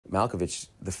Malkovich,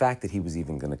 the fact that he was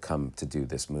even going to come to do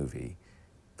this movie,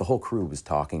 the whole crew was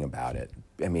talking about it,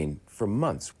 I mean, for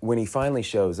months. When he finally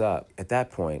shows up, at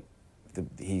that point,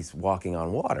 he's walking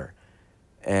on water.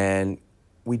 And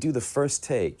we do the first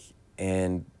take,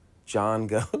 and John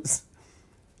goes,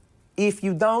 "If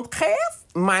you don't have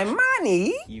my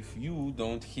money, if you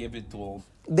don't have it all,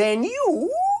 then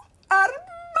you are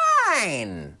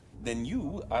mine. Then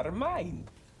you are mine."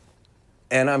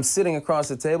 And I'm sitting across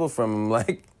the table from him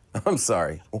like, I'm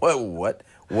sorry, what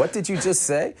did you just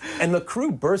say? And the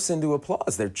crew bursts into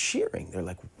applause. They're cheering. They're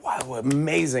like, wow,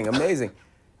 amazing, amazing.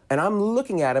 And I'm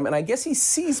looking at him, and I guess he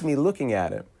sees me looking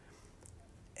at him.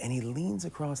 And he leans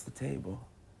across the table,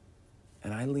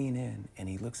 and I lean in, and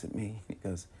he looks at me, and he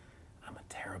goes, "I'm a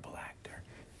terrible actor."